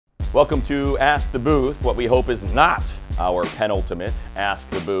Welcome to Ask the Booth, what we hope is not our penultimate Ask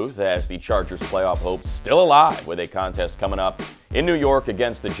the Booth, as the Chargers' playoff hopes still alive with a contest coming up in New York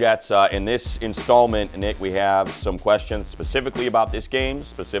against the Jets. In this installment, Nick, we have some questions specifically about this game,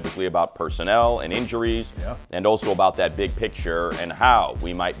 specifically about personnel and injuries, and also about that big picture and how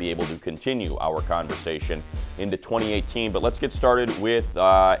we might be able to continue our conversation into 2018. But let's get started with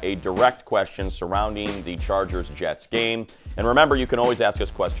a direct question surrounding the Chargers-Jets game. And remember, you can always ask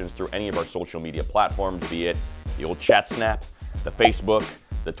us questions through any of our social media platforms, be it the old chat snap, the Facebook,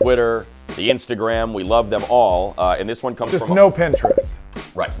 the Twitter, the Instagram. We love them all. And this one comes just from... no Pinterest.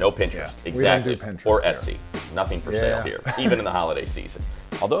 Right, no Pinterest. Yeah, exactly. We don't do Pinterest or here. Etsy. Nothing for sale here, even in the holiday season.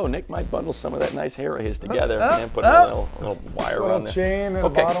 Although Nick might bundle some of that nice hair of his together and put a little wire on there. Chain and a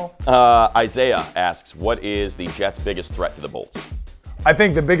bottle. Isaiah asks, what is the Jets' biggest threat to the Bolts? I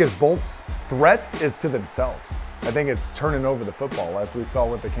think the biggest Bolts threat is to themselves. I think it's turning over the football, as we saw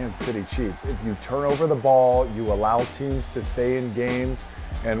with the Kansas City Chiefs. If you turn over the ball, you allow teams to stay in games.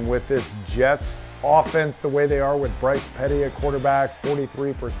 And with this Jets offense the way they are, with Bryce Petty at quarterback,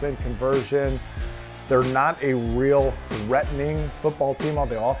 43% conversion, they're not a real threatening football team on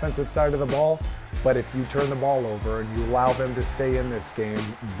the offensive side of the ball. But if you turn the ball over and you allow them to stay in this game,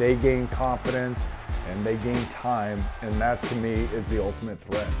 they gain confidence and they gain time, and that to me is the ultimate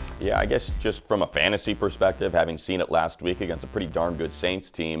threat. Yeah, I guess just from a fantasy perspective, having seen it last week against a pretty darn good Saints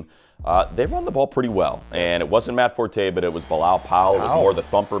team, they run the ball pretty well. And it wasn't Matt Forte, but it was Bilal Powell. It was more the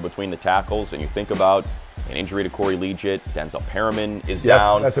thumper between the tackles. And you think about an injury to Corey Liuget, Denzel Perriman is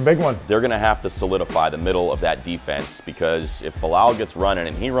down. That's a big one. They're going to have to solidify the middle of that defense, because if Bilal gets running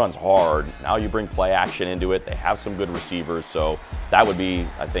and he runs hard, now you bring play action into it. They have some good receivers, so that would be,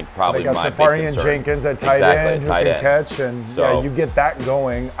 I think, probably my big concern. They got Safarian Jenkins at tight end who can catch, and so, you get that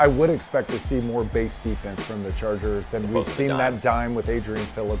going. I would expect to see more base defense from the Chargers than we've seen that dime with Adrian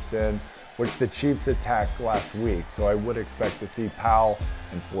Phillips in, which the Chiefs attacked last week. So I would expect to see Powell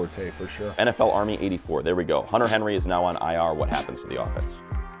and Forte for sure. NFL Army 84, there we go. Hunter Henry is now on IR. What happens to the offense?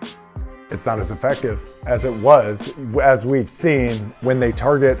 It's not as effective as it was, as we've seen. When they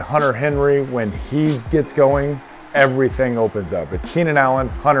target Hunter Henry, when he gets going, everything opens up. It's Keenan Allen,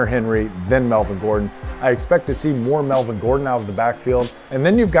 Hunter Henry, then Melvin Gordon. I expect to see more Melvin Gordon out of the backfield, and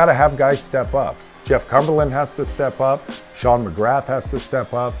then you've got to have guys step up. Jeff Cumberland has to step up, Sean McGrath has to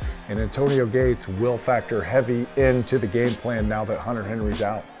step up, and Antonio Gates will factor heavy into the game plan now that Hunter Henry's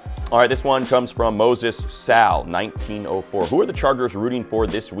out. All right, this one comes from Moses Sal, 1904. Who are the Chargers rooting for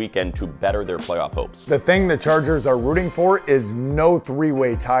this weekend to better their playoff hopes? The thing the Chargers are rooting for is no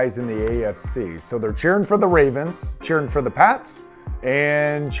three-way ties in the AFC. So they're cheering for the Ravens, cheering for the Pats,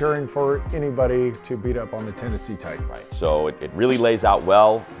 and cheering for anybody to beat up on the Tennessee Titans. Right, so it really lays out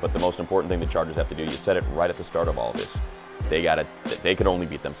well, but the most important thing the Chargers have to do, you said it right at the start of all this, they can only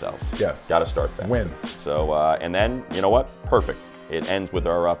beat themselves. Yes. Got to start fast. Win. So, and then, you know what? Perfect. It ends with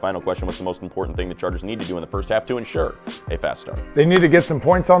our final question. What's the most important thing the Chargers need to do in the first half to ensure a fast start? They need to get some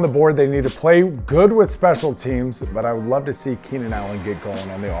points on the board. They need to play good with special teams, but I would love to see Keenan Allen get going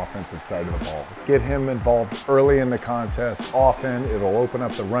on the offensive side of the ball. Get him involved early in the contest. Often it'll open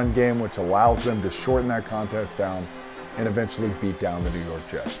up the run game, which allows them to shorten that contest down and eventually beat down the New York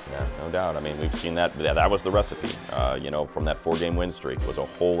Jets. Yeah, no doubt. I mean, we've seen that. That was the recipe, from that 4-game win streak. It was a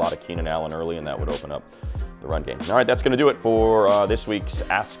whole lot of Keenan Allen early, and that would open up the run game. All right, that's going to do it for this week's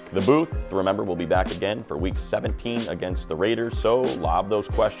Ask the Booth. Remember, we'll be back again for Week 17 against the Raiders, so lob those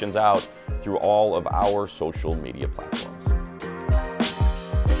questions out through all of our social media platforms.